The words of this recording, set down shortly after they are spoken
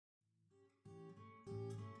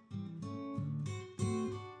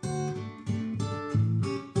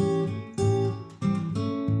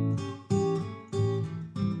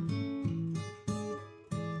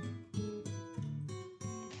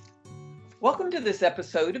Welcome to this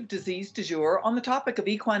episode of Disease du Jour on the topic of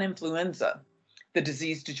equine influenza. The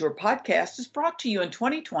Disease du Jour podcast is brought to you in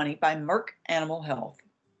 2020 by Merck Animal Health.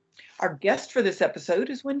 Our guest for this episode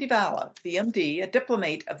is Wendy Valla, VMD, a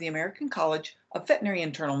diplomate of the American College of Veterinary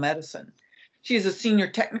Internal Medicine. She is a senior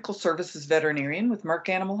technical services veterinarian with Merck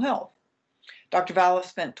Animal Health. Dr. Valla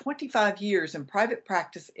spent 25 years in private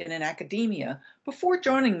practice and in academia before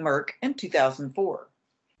joining Merck in 2004.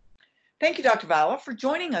 Thank you, Dr. Valla, for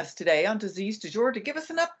joining us today on Disease du Jour to give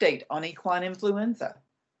us an update on equine influenza.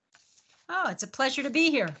 Oh, it's a pleasure to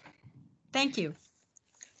be here. Thank you.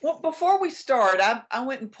 Well, before we start, I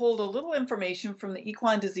went and pulled a little information from the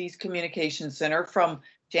Equine Disease Communication Center from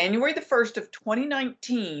January the 1st of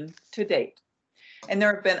 2019 to date. And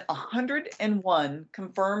there have been 101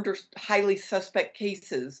 confirmed or highly suspect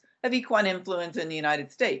cases of equine influenza in the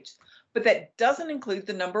United States. But that doesn't include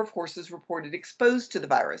the number of horses reported exposed to the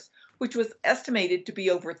virus, which was estimated to be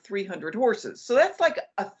over 300 horses. So that's like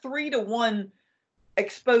a 3-to-1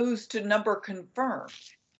 exposed to number confirmed.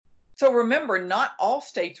 So remember, not all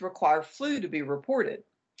states require flu to be reported.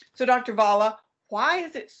 So Dr. Valla, why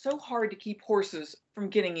is it so hard to keep horses from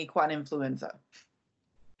getting equine influenza?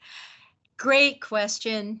 Great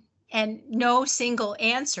question, and no single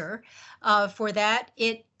answer for that.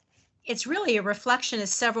 It's really a reflection of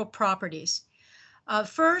several properties.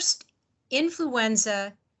 First,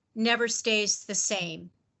 influenza never stays the same.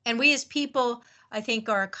 And we as people, I think,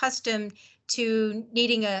 are accustomed to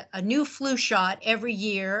needing a new flu shot every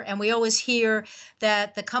year. And we always hear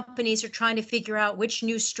that the companies are trying to figure out which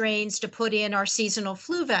new strains to put in our seasonal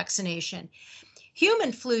flu vaccination.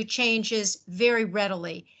 Human flu changes very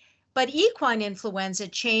readily, but equine influenza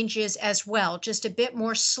changes as well, just a bit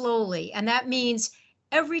more slowly. And that means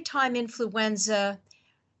every time influenza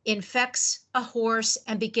infects a horse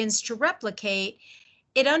and begins to replicate,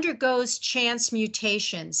 it undergoes chance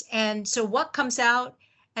mutations. And so what comes out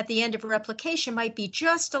at the end of replication might be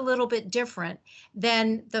just a little bit different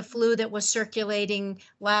than the flu that was circulating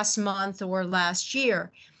last month or last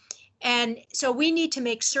year. And so we need to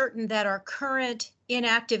make certain that our current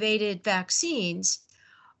inactivated vaccines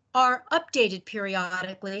are updated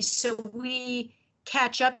periodically so we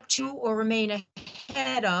catch up to or remain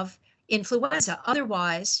ahead of influenza.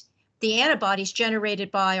 Otherwise, the antibodies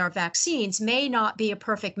generated by our vaccines may not be a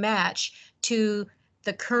perfect match to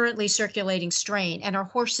the currently circulating strain, and our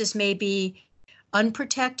horses may be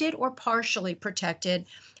unprotected or partially protected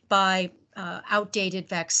by outdated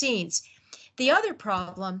vaccines. The other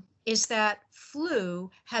problem is that flu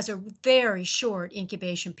has a very short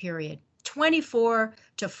incubation period, 24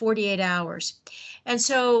 to 48 hours. And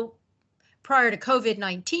so prior to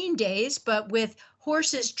COVID-19 days, but with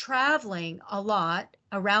horses traveling a lot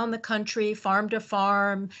around the country, farm to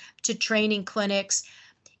farm, to training clinics,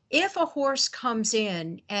 if a horse comes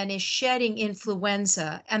in and is shedding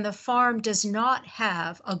influenza and the farm does not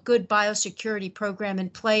have a good biosecurity program in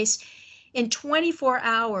place, in 24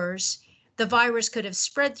 hours, the virus could have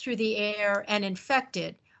spread through the air and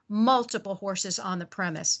infected multiple horses on the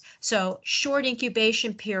premise. So short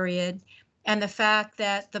incubation period, and the fact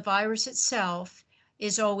that the virus itself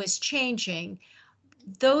is always changing,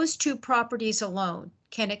 those two properties alone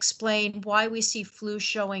can explain why we see flu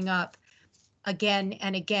showing up again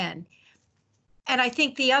and again. And I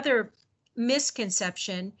think the other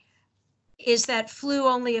misconception is that flu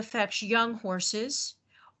only affects young horses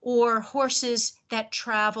or horses that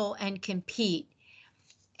travel and compete.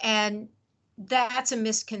 And that's a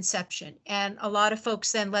misconception. And a lot of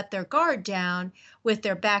folks then let their guard down with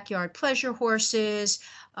their backyard pleasure horses,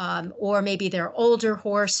 or maybe their older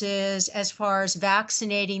horses, as far as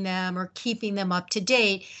vaccinating them or keeping them up to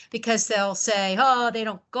date, because they'll say, oh, they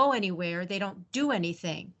don't go anywhere, they don't do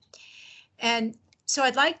anything. And so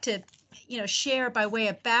I'd like to, share by way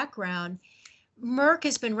of background, Merck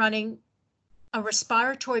has been running a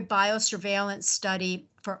respiratory biosurveillance study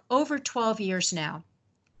for over 12 years now.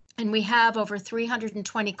 And we have over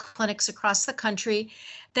 320 clinics across the country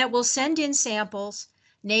that will send in samples,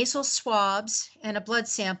 nasal swabs, and a blood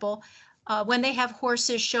sample when they have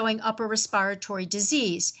horses showing upper respiratory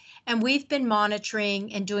disease. And we've been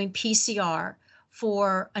monitoring and doing PCR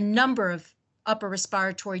for a number of upper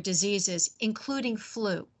respiratory diseases, including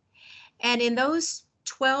flu. And in those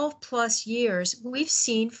 12 plus years, we've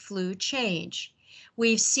seen flu change.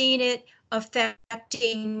 We've seen it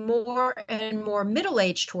affecting more and more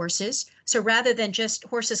middle-aged horses. So rather than just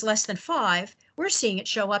horses less than 5, we're seeing it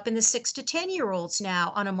show up in the 6 to 10-year-olds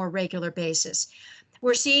now on a more regular basis.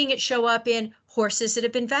 We're seeing it show up in horses that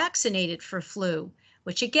have been vaccinated for flu,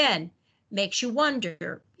 which again makes you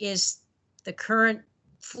wonder, is the current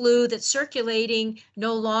flu that's circulating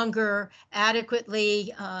no longer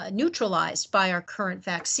adequately neutralized by our current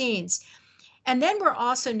vaccines. And then we're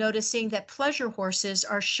also noticing that pleasure horses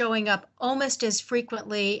are showing up almost as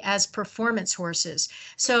frequently as performance horses.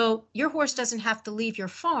 So your horse doesn't have to leave your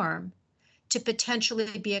farm to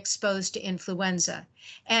potentially be exposed to influenza.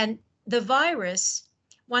 And the virus,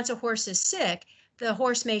 once a horse is sick, the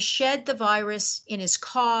horse may shed the virus in his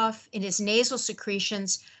cough, in his nasal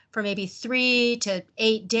secretions for maybe 3 to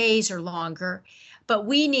 8 days or longer. But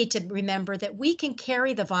we need to remember that we can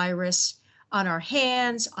carry the virus on our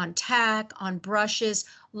hands, on tack, on brushes,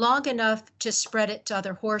 long enough to spread it to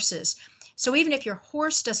other horses. So even if your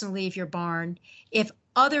horse doesn't leave your barn, if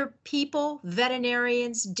other people,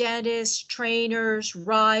 veterinarians, dentists, trainers,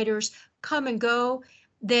 riders come and go,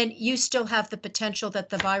 then you still have the potential that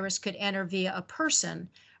the virus could enter via a person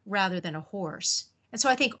rather than a horse. And so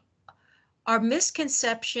I think our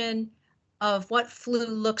misconception of what flu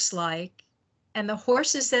looks like and the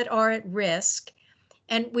horses that are at risk,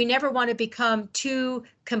 and we never want to become too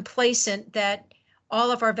complacent that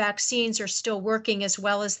all of our vaccines are still working as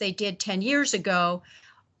well as they did 10 years ago.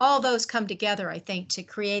 All those come together, I think, to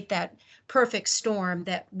create that perfect storm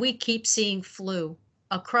that we keep seeing flu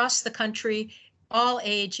across the country, all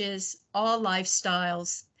ages, all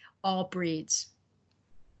lifestyles, all breeds.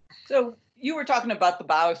 So you were talking about the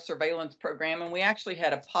biosurveillance program, and we actually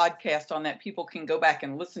had a podcast on that people can go back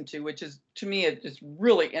and listen to, which is, to me, it's just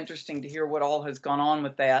really interesting to hear what all has gone on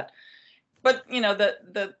with that. But, you know,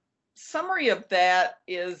 the summary of that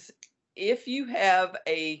is if you have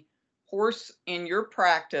a horse in your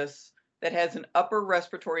practice that has an upper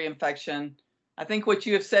respiratory infection, I think what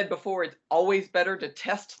you have said before, it's always better to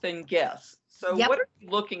test than guess. So Yep. What are you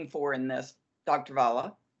looking for in this, Dr.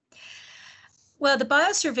 Vala? Well, the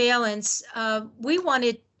biosurveillance, we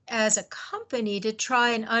wanted as a company to try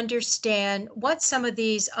and understand what some of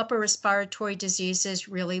these upper respiratory diseases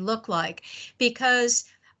really look like, because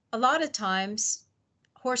a lot of times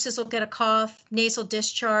horses will get a cough, nasal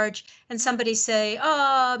discharge, and somebody say,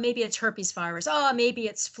 oh, maybe it's herpes virus, oh, maybe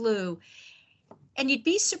it's flu. And you'd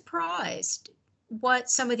be surprised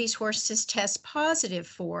what some of these horses test positive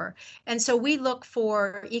for. And so we look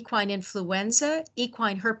for equine influenza,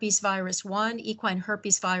 equine herpes virus 1, equine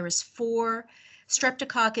herpes virus 4,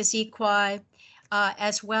 Streptococcus equi,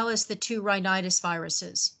 as well as the 2 rhinitis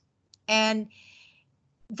viruses. And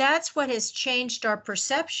that's what has changed our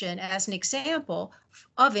perception, as an example,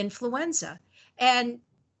 of influenza. And,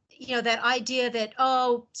 you know, that idea that,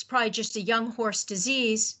 oh, it's probably just a young horse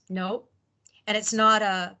disease. No, and it's not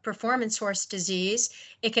a performance horse disease.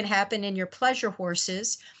 It can happen in your pleasure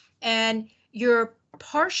horses. And your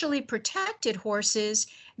partially protected horses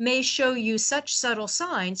may show you such subtle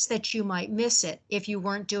signs that you might miss it if you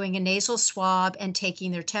weren't doing a nasal swab and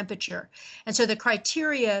taking their temperature. And so the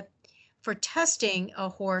criteria for testing a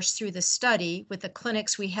horse through the study with the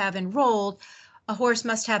clinics we have enrolled, a horse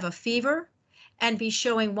must have a fever and be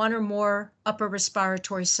showing 1 or more upper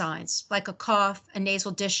respiratory signs, like a cough, a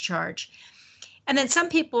nasal discharge. And then some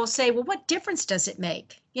people say, well, what difference does it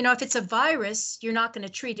make? You know, if it's a virus, you're not going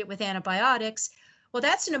to treat it with antibiotics. Well,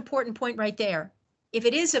 that's an important point right there. If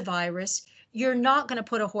it is a virus, you're not going to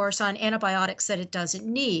put a horse on antibiotics that it doesn't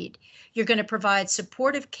need. You're going to provide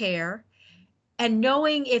supportive care, and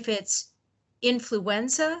knowing if it's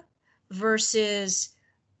influenza versus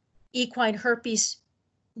equine herpes,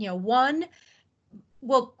 1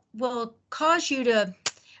 will cause you to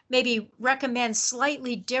maybe recommend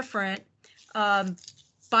slightly different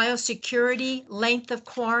biosecurity, length of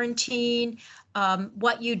quarantine,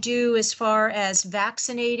 what you do as far as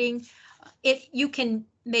vaccinating. You can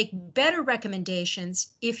make better recommendations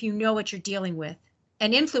if you know what you're dealing with.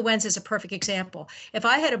 And influenza is a perfect example. If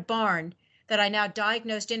I had a barn that I now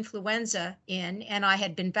diagnosed influenza in, and I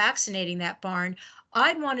had been vaccinating that barn,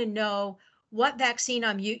 I'd want to know what vaccine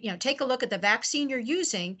I'm using. Take a look at the vaccine you're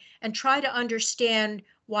using and try to understand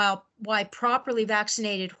why properly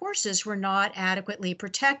vaccinated horses were not adequately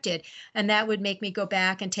protected. And that would make me go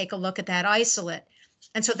back and take a look at that isolate.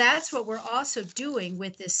 And so that's what we're also doing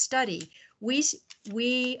with this study.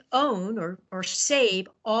 We own or save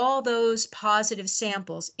all those positive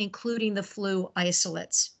samples, including the flu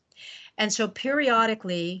isolates. And so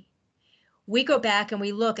periodically, we go back and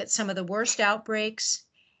we look at some of the worst outbreaks,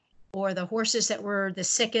 or the horses that were the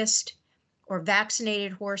sickest, or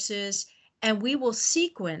vaccinated horses, and we will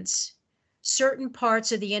sequence certain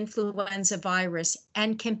parts of the influenza virus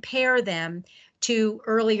and compare them to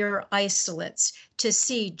earlier isolates to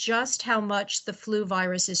see just how much the flu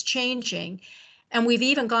virus is changing. And we've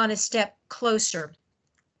even gone a step closer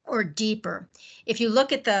or deeper. If you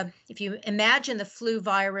imagine the flu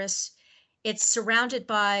virus it's surrounded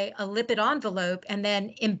by a lipid envelope and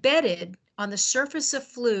then embedded on the surface of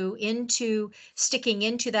flu sticking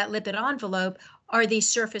into that lipid envelope are these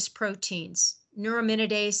surface proteins,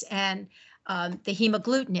 neuraminidase and the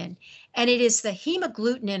hemagglutinin. And it is the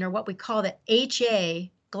hemagglutinin, or what we call the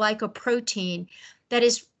HA glycoprotein, that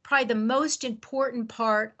is probably the most important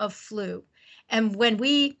part of flu. And when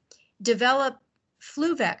we develop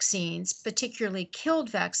flu vaccines, particularly killed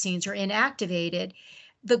vaccines or inactivated,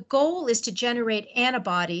 the goal is to generate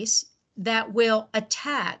antibodies that will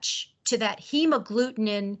attach to that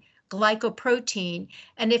hemagglutinin glycoprotein.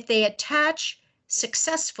 And if they attach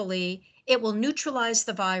successfully, it will neutralize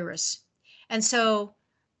the virus. And so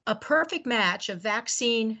a perfect match of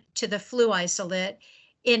vaccine to the flu isolate,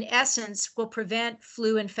 in essence, will prevent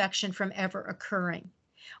flu infection from ever occurring.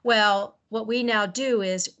 Well, what we now do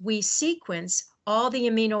is we sequence all the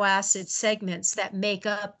amino acid segments that make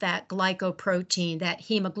up that glycoprotein, that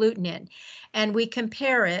hemagglutinin, and we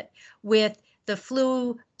compare it with the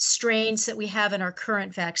flu strains that we have in our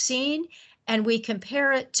current vaccine, and we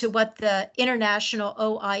compare it to what the International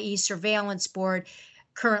OIE Surveillance Board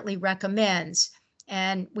currently recommends.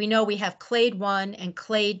 And we know we have clade 1 and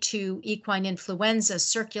clade 2 equine influenza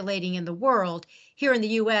circulating in the world. Here in the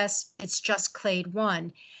US, it's just clade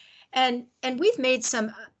 1. And we've made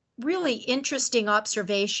some really interesting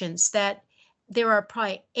observations that there are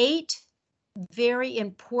probably 8 very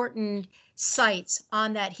important sites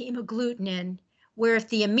on that hemagglutinin where if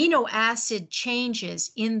the amino acid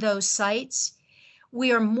changes in those sites,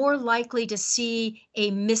 we are more likely to see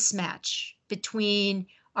a mismatch between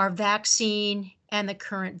our vaccine and the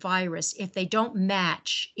current virus if they don't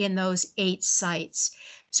match in those 8 sites.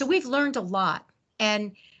 So we've learned a lot.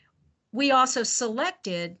 And we also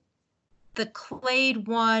selected the clade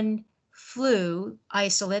 1 flu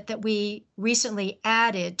isolate that we recently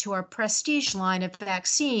added to our prestige line of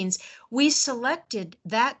vaccines. We selected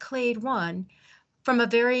that clade 1 from a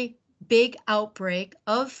very big outbreak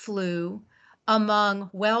of flu among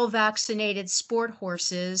well-vaccinated sport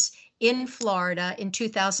horses in Florida in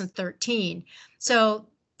 2013. So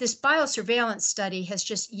this biosurveillance study has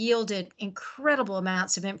just yielded incredible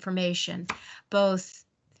amounts of information, both,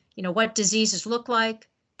 what diseases look like,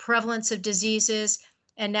 prevalence of diseases,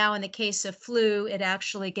 and now in the case of flu, it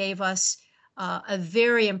actually gave us a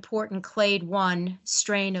very important clade 1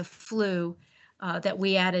 strain of flu that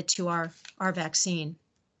we added to our vaccine.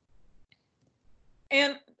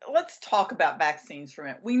 And let's talk about vaccines for a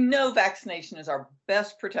minute. We know vaccination is our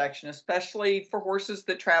best protection, especially for horses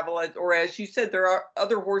that travel, or as you said, there are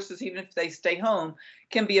other horses, even if they stay home,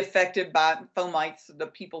 can be affected by fomites, the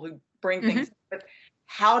people who bring things. Mm-hmm. But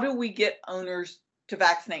how do we get owners to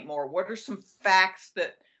vaccinate more? What are some facts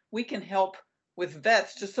that we can help with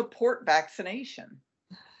vets to support vaccination?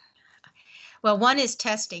 Well, one is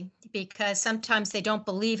testing, because sometimes they don't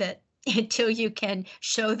believe it until you can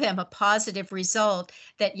show them a positive result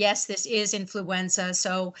that, yes, this is influenza.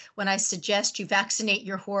 So when I suggest you vaccinate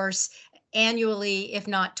your horse annually, if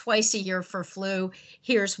not twice a year for flu,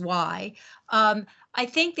 here's why. I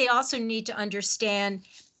think they also need to understand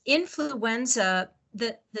influenza,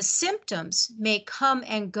 the symptoms may come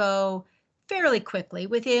and go fairly quickly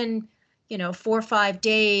within, 4 or 5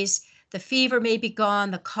 days. The fever may be gone,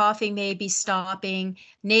 the coughing may be stopping,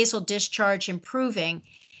 nasal discharge improving.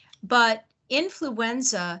 But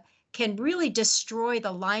influenza can really destroy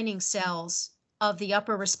the lining cells of the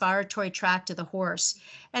upper respiratory tract of the horse.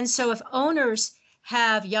 And so if owners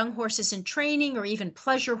have young horses in training or even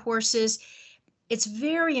pleasure horses, it's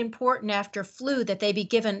very important after flu that they be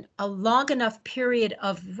given a long enough period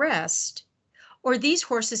of rest, or these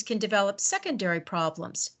horses can develop secondary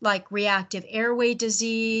problems like reactive airway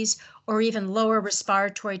disease or even lower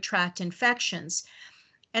respiratory tract infections.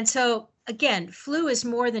 And so again, flu is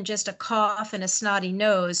more than just a cough and a snotty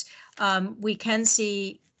nose. We can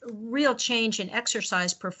see real change in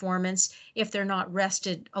exercise performance if they're not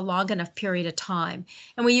rested a long enough period of time.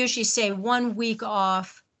 And we usually say 1 week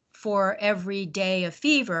off for every day of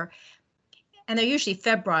fever. And they're usually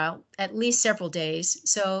febrile, at least several days.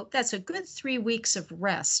 So that's a good 3 weeks of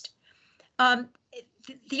rest.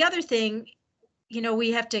 The other thing,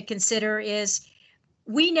 we have to consider is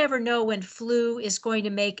we never know when flu is going to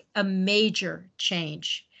make a major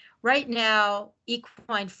change. Right now,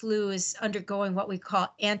 equine flu is undergoing what we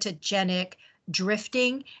call antigenic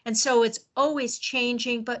drifting. And so it's always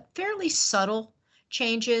changing, but fairly subtle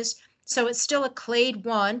changes. So it's still a clade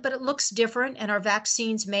 1, but it looks different, and our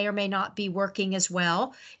vaccines may or may not be working as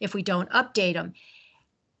well if we don't update them.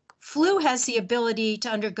 Flu has the ability to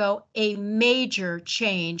undergo a major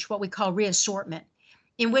change, what we call reassortment.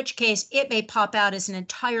 in which case it may pop out as an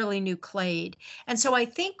entirely new clade. And so I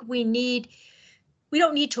think we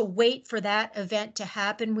don't need to wait for that event to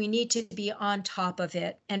happen. We need to be on top of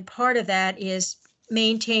it. And part of that is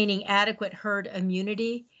maintaining adequate herd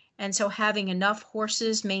immunity. And so having enough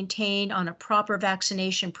horses maintained on a proper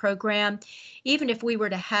vaccination program, even if we were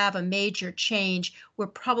to have a major change, we're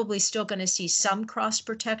probably still going to see some cross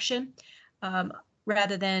protection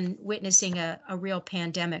rather than witnessing a real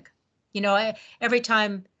pandemic. Every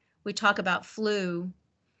time we talk about flu,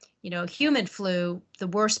 human flu, the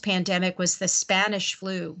worst pandemic was the Spanish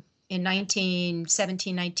flu in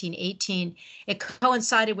 1917, 1918. It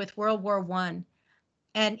coincided with World War I.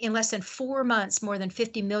 And in less than 4 months, more than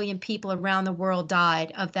 50 million people around the world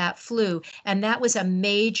died of that flu. And that was a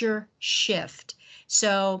major shift.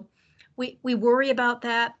 So we worry about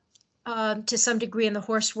that to some degree in the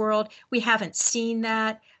horse world. We haven't seen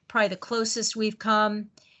that. Probably the closest we've come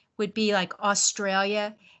would be like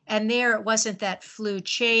Australia. And there it wasn't that flu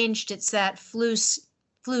changed. It's that flu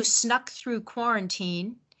snuck through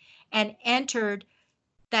quarantine and entered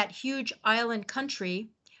that huge island country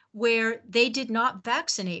where they did not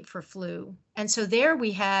vaccinate for flu. And so there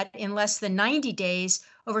we had, in less than 90 days,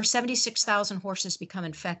 over 76,000 horses become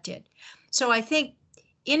infected. So I think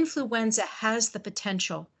influenza has the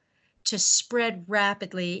potential to spread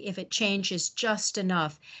rapidly if it changes just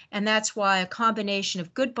enough. And that's why a combination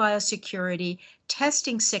of good biosecurity,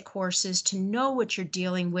 testing sick horses to know what you're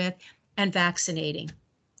dealing with, and vaccinating.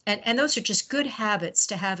 And those are just good habits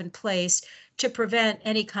to have in place to prevent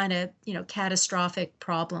any kind of, catastrophic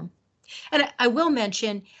problem. And I will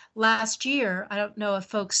mention last year, I don't know if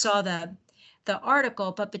folks saw the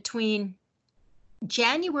article, but between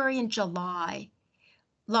January and July,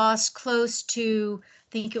 lost close to,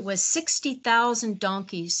 I think it was 60,000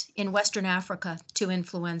 donkeys in Western Africa to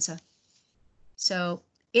influenza. So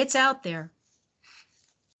it's out there.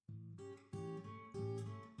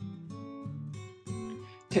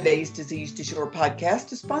 Today's Disease Du Jour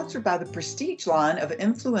podcast is sponsored by the Prestige line of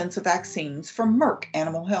influenza vaccines from Merck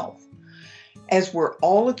Animal Health. As we're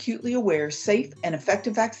all acutely aware, safe and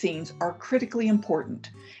effective vaccines are critically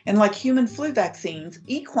important. And like human flu vaccines,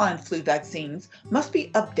 equine flu vaccines must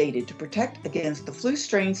be updated to protect against the flu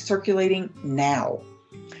strains circulating now.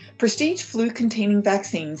 Prestige flu-containing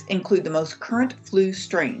vaccines include the most current flu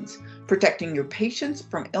strains, protecting your patients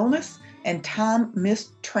from illness and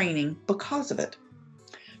time-missed training because of it.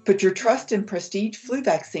 Put your trust in Prestige flu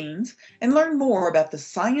vaccines and learn more about the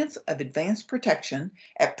science of advanced protection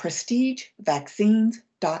at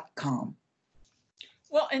prestigevaccines.com.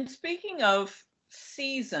 Well, and speaking of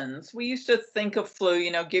seasons, we used to think of flu,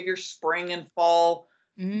 give your spring and fall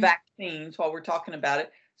vaccines while we're talking about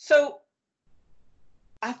it. So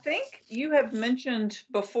I think you have mentioned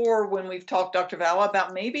before when we've talked, Dr. Vala,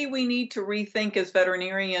 about maybe we need to rethink as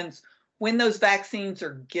veterinarians when those vaccines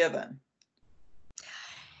are given.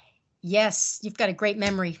 Yes, you've got a great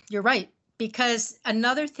memory. You're right. Because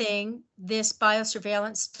another thing this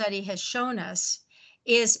biosurveillance study has shown us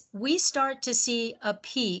is we start to see a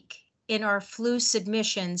peak in our flu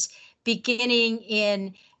submissions beginning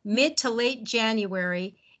in mid to late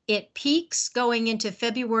January. It peaks going into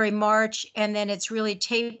February, March, and then it's really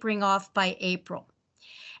tapering off by April.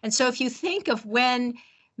 And so if you think of when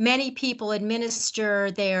many people administer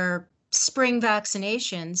their spring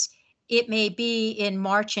vaccinations, it may be in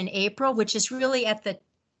March and April, which is really at the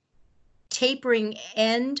tapering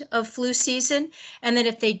end of flu season. And then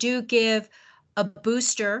if they do give a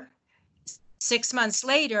booster 6 months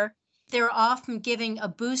later, they're often giving a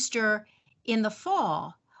booster in the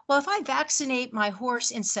fall. Well, if I vaccinate my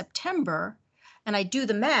horse in September and I do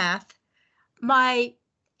the math, my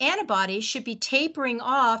antibodies should be tapering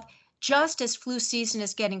off just as flu season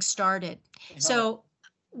is getting started. So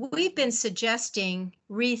we've been suggesting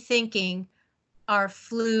rethinking our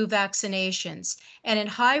flu vaccinations. And in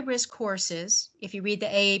high-risk horses, if you read the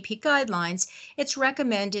AAP guidelines, it's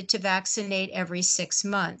recommended to vaccinate every 6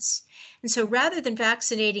 months. And so rather than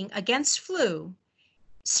vaccinating against flu,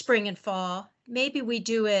 spring and fall, maybe we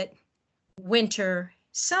do it winter,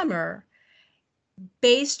 summer,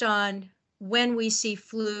 based on when we see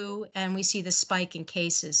flu and we see the spike in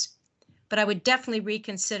cases. But I would definitely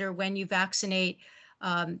reconsider when you vaccinate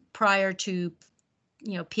prior to,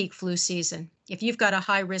 peak flu season. If you've got a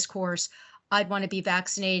high-risk horse, I'd want to be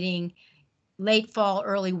vaccinating late fall,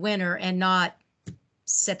 early winter, and not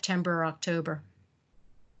September or October.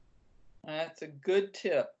 That's a good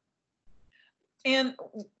tip. And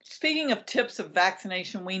speaking of tips of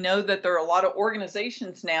vaccination, we know that there are a lot of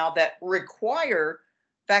organizations now that require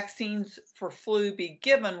vaccines for flu be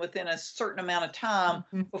given within a certain amount of time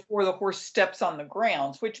before the horse steps on the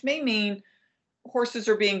grounds, which may mean horses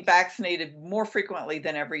are being vaccinated more frequently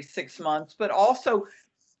than every 6 months, but also,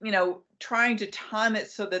 trying to time it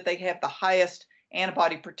so that they have the highest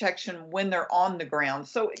antibody protection when they're on the ground.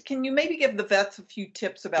 So can you maybe give the vets a few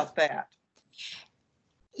tips about that?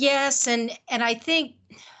 Yes, and I think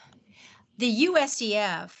the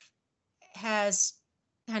USDF has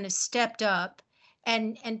kind of stepped up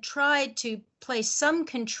and tried to place some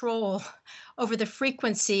control over the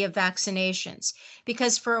frequency of vaccinations,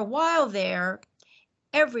 because for a while there,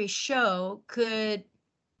 every show could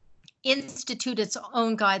institute its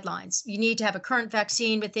own guidelines. You need to have a current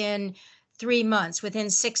vaccine within 3 months, within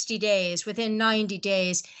 60 days, within 90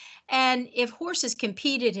 days. And if horses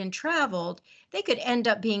competed and traveled, they could end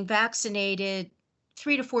up being vaccinated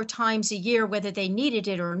 3 to 4 times a year, whether they needed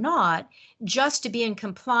it or not, just to be in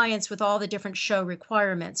compliance with all the different show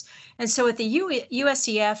requirements. And so what the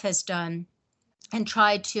USDF has done and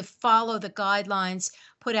tried to follow the guidelines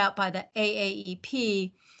put out by the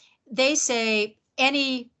AAEP, they say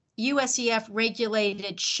any USDF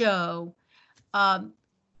regulated show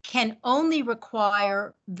can only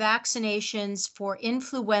require vaccinations for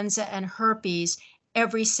influenza and herpes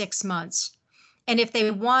every 6 months. And if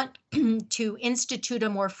they want to institute a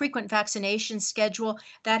more frequent vaccination schedule,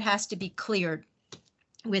 that has to be cleared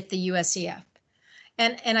with the USDF.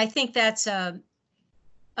 And I think that's a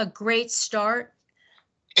great start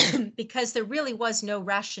because there really was no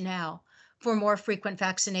rationale for more frequent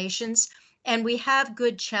vaccinations. And we have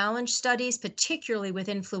good challenge studies, particularly with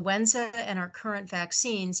influenza and our current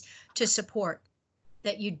vaccines, to support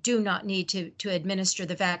that you do not need to administer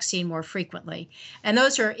the vaccine more frequently. And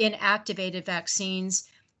those are inactivated vaccines.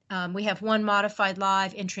 We have one modified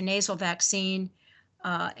live intranasal vaccine,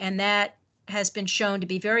 and that has been shown to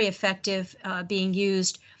be very effective, being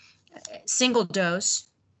used single dose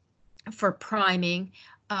for priming,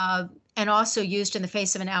 and also used in the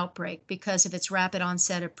face of an outbreak because of its rapid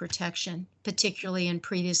onset of protection, particularly in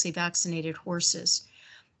previously vaccinated horses.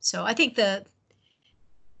 So I think the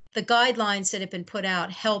guidelines that have been put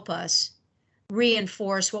out help us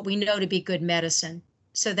reinforce what we know to be good medicine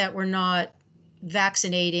so that we're not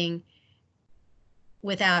vaccinating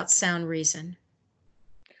without sound reason.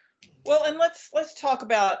 Well, and let's talk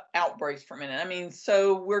about outbreaks for a minute. I mean,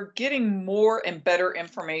 so we're getting more and better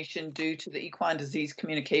information due to the Equine Disease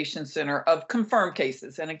Communication Center of confirmed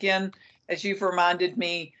cases. And again, as you've reminded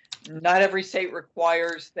me, not every state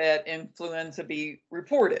requires that influenza be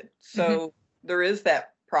reported. So there is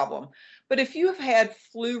that problem. But if you have had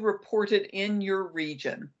flu reported in your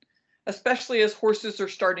region, especially as horses are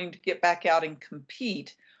starting to get back out and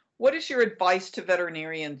compete, what is your advice to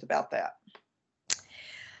veterinarians about that?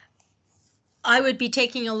 I would be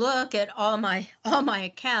taking a look at all my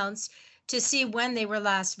accounts to see when they were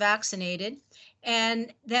last vaccinated.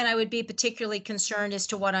 And then I would be particularly concerned as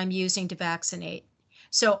to what I'm using to vaccinate.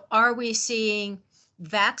 So are we seeing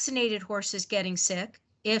vaccinated horses getting sick?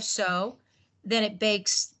 If so, then it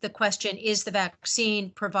begs the question, is the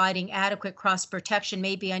vaccine providing adequate cross protection?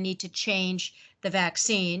 Maybe I need to change the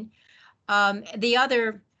vaccine. The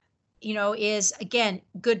other, is, again,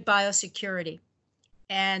 good biosecurity.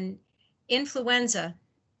 And influenza,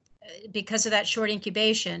 because of that short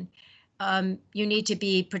incubation, you need to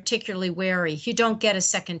be particularly wary. You don't get a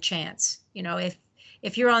second chance.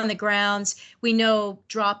 If you're on the grounds, we know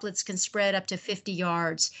droplets can spread up to 50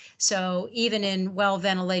 yards. So even in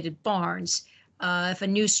well-ventilated barns, if a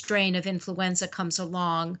new strain of influenza comes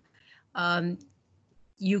along,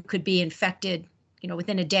 you could be infected,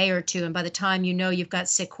 within a day or two. And by the time you've got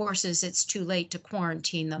sick horses, it's too late to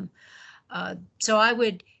quarantine them. So I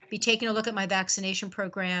would be taking a look at my vaccination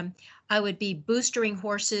program. I would be boostering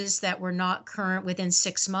horses that were not current within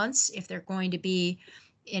 6 months if they're going to be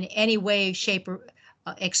in any way, shape, or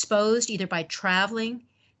exposed, either by traveling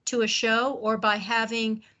to a show or by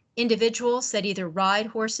having individuals that either ride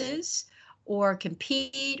horses or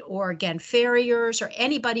compete, or again, farriers, or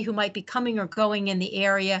anybody who might be coming or going in the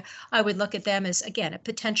area. I would look at them as, again, a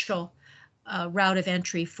potential route of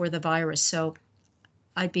entry for the virus. So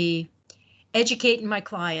I'd be educating my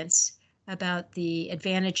clients about the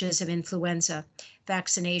advantages of influenza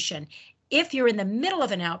vaccination. If you're in the middle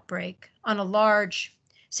of an outbreak on a large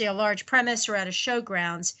premise or at a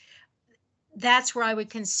showgrounds, that's where I would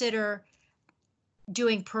consider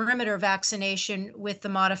doing perimeter vaccination with the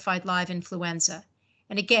modified live influenza.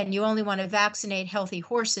 And again, you only want to vaccinate healthy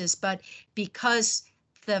horses, but because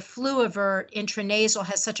the FluAvert intranasal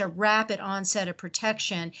has such a rapid onset of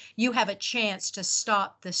protection, you have a chance to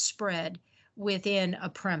stop the spread within a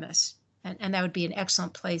premise. And that would be an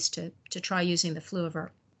excellent place to try using the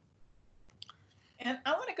FluAvert. And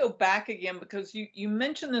I want to go back again because you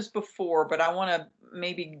mentioned this before, but I want to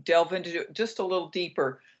maybe delve into it just a little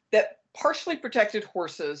deeper. That partially protected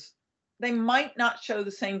horses, they might not show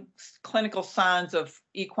the same clinical signs of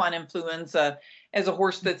equine influenza as a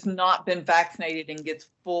horse that's not been vaccinated and gets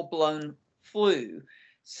full-blown flu.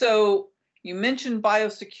 So you mentioned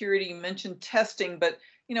biosecurity, you mentioned testing, but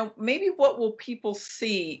maybe what will people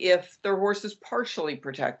see if their horse is partially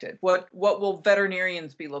protected? What will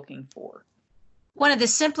veterinarians be looking for? One of the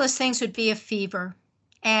simplest things would be a fever.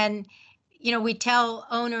 And, we tell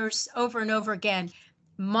owners over and over again,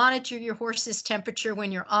 monitor your horse's temperature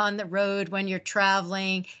when you're on the road, when you're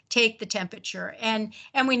traveling, take the temperature. And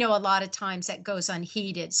we know a lot of times that goes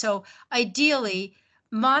unheeded. So ideally,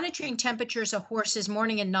 monitoring temperatures of horses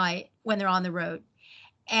morning and night when they're on the road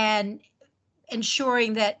and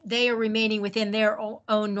ensuring that they are remaining within their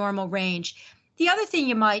own normal range. The other thing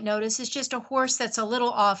you might notice is just a horse that's a little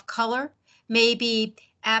off color. Maybe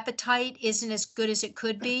appetite isn't as good as it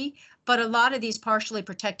could be, but a lot of these partially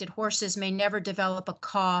protected horses may never develop a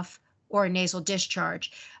cough or a nasal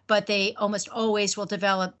discharge, but they almost always will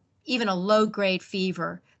develop even a low-grade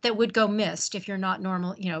fever that would go missed if you're not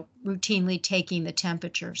routinely taking the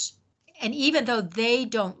temperatures. And even though they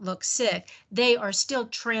don't look sick, they are still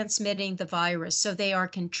transmitting the virus, so they are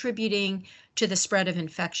contributing to the spread of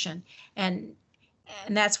infection. And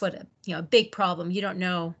that's what a big problem. You don't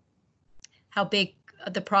know how big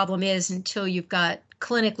the problem is until you've got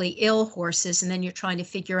clinically ill horses, and then you're trying to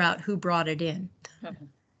figure out who brought it in.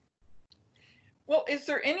 Well, is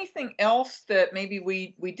there anything else that maybe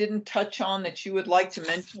we didn't touch on that you would like to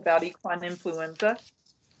mention about equine influenza?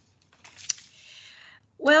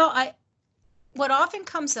 Well, what often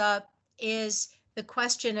comes up is the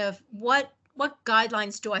question of what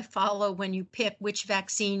guidelines do I follow when you pick which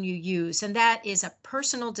vaccine you use? And that is a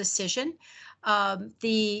personal decision.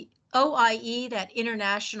 The OIE, that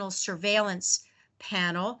International Surveillance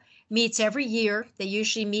Panel, meets every year. They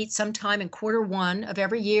usually meet sometime in Q1 of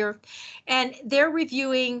every year. And they're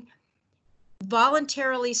reviewing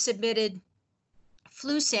voluntarily submitted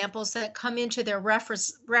flu samples that come into their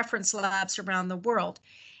reference labs around the world.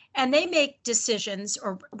 And they make decisions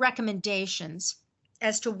or recommendations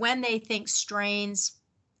as to when they think strains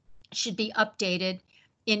should be updated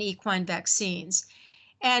in equine vaccines.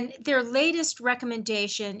 And their latest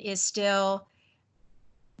recommendation is still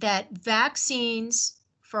that vaccines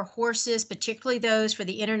for horses, particularly those for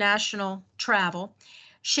the international travel,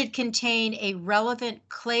 should contain a relevant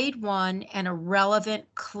clade 1 and a relevant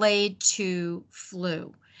clade 2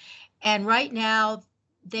 flu. And right now,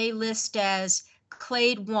 they list as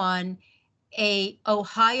clade 1 a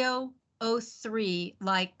Ohio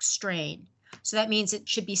 03-like strain. So that means it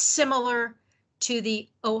should be similar to the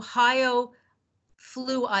Ohio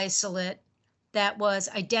flu isolate that was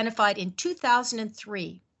identified in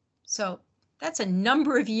 2003. So that's a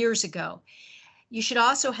number of years ago. You should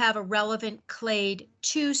also have a relevant clade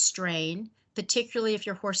 2 strain, particularly if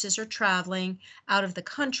your horses are traveling out of the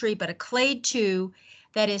country, but a clade 2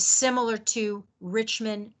 that is similar to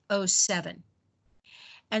Richmond 07.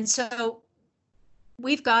 And so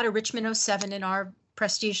we've got a Richmond 07 in our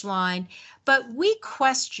prestige line, but we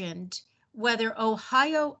questioned whether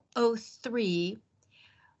Ohio 03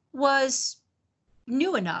 was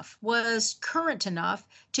new enough, was current enough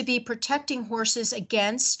to be protecting horses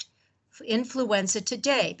against influenza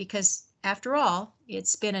today, because after all,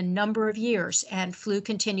 it's been a number of years and flu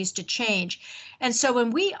continues to change. And so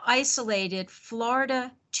when we isolated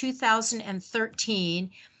Florida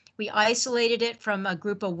 2013, we isolated it from a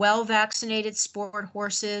group of well-vaccinated sport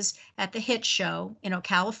horses at the HIT show in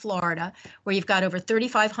Ocala, Florida, where you've got over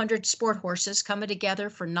 3,500 sport horses coming together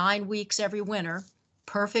for 9 weeks every winter,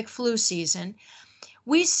 perfect flu season.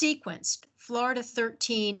 We sequenced Florida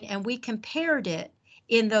 13 and we compared it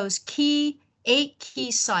in those 8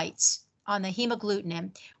 key sites on the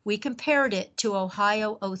hemagglutinin. We compared it to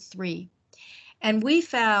Ohio 03. And we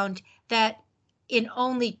found that in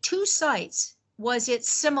only 2 sites was it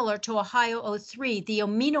similar to Ohio 03. The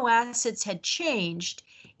amino acids had changed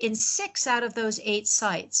in 6 out of those 8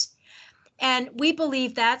 sites. And we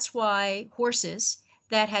believe that's why horses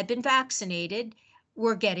that had been vaccinated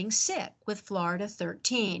were getting sick with Florida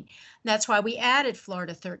 13. That's why we added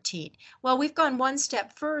Florida 13. Well, we've gone one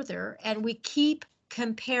step further and we keep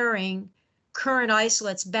comparing current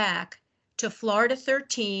isolates back to Florida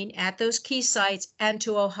 13 at those key sites and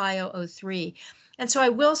to Ohio 03. And so I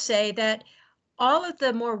will say that all of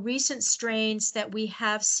the more recent strains that we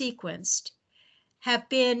have sequenced have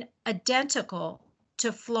been identical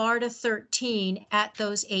to Florida 13 at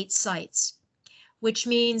those 8 sites, which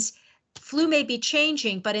means flu may be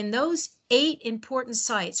changing, but in those 8 important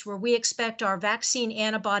sites where we expect our vaccine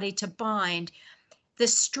antibody to bind, the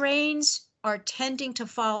strains are tending to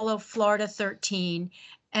follow Florida 13,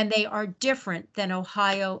 and they are different than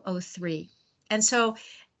Ohio 03. And so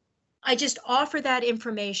I just offer that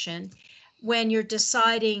information when you're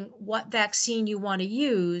deciding what vaccine you want to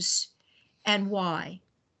use and why.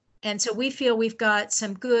 And so we feel we've got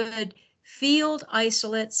some good field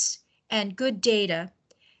isolates and good data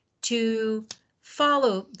to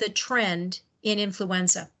follow the trend in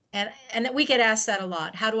influenza. And we get asked that a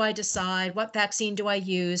lot. How do I decide? What vaccine do I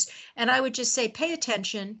use? And I would just say, pay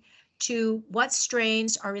attention to what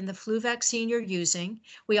strains are in the flu vaccine you're using.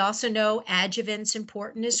 We also know adjuvant's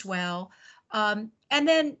important as well. And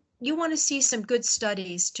then you want to see some good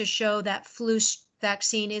studies to show that flu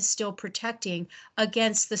vaccine is still protecting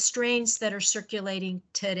against the strains that are circulating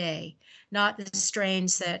today, not the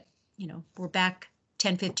strains that, were back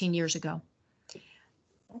 10, 15 years ago.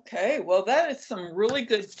 Okay, well, that is some really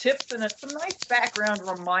good tips and some nice background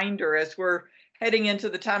reminder as we're heading into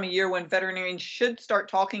the time of year when veterinarians should start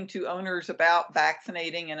talking to owners about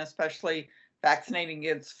vaccinating, and especially vaccinating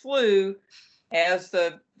against flu as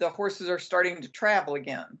the horses are starting to travel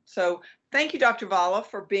again. So thank you, Dr. Valla,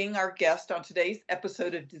 for being our guest on today's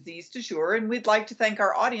episode of Disease Du Jour. And we'd like to thank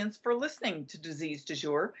our audience for listening to Disease Du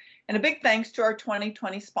Jour. And a big thanks to our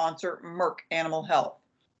 2020 sponsor, Merck Animal Health.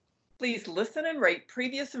 Please listen and rate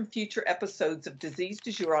previous and future episodes of Disease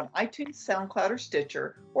Du Jour on iTunes, SoundCloud, or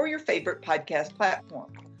Stitcher, or your favorite podcast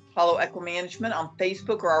platform. Follow Equimanagement on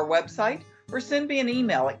Facebook or our website, or send me an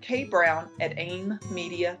email at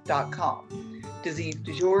kbrown@aimmedia.com. Disease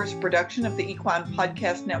Du Jour is a production of the Equine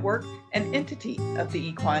Podcast Network, an entity of the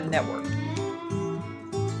Equine Network.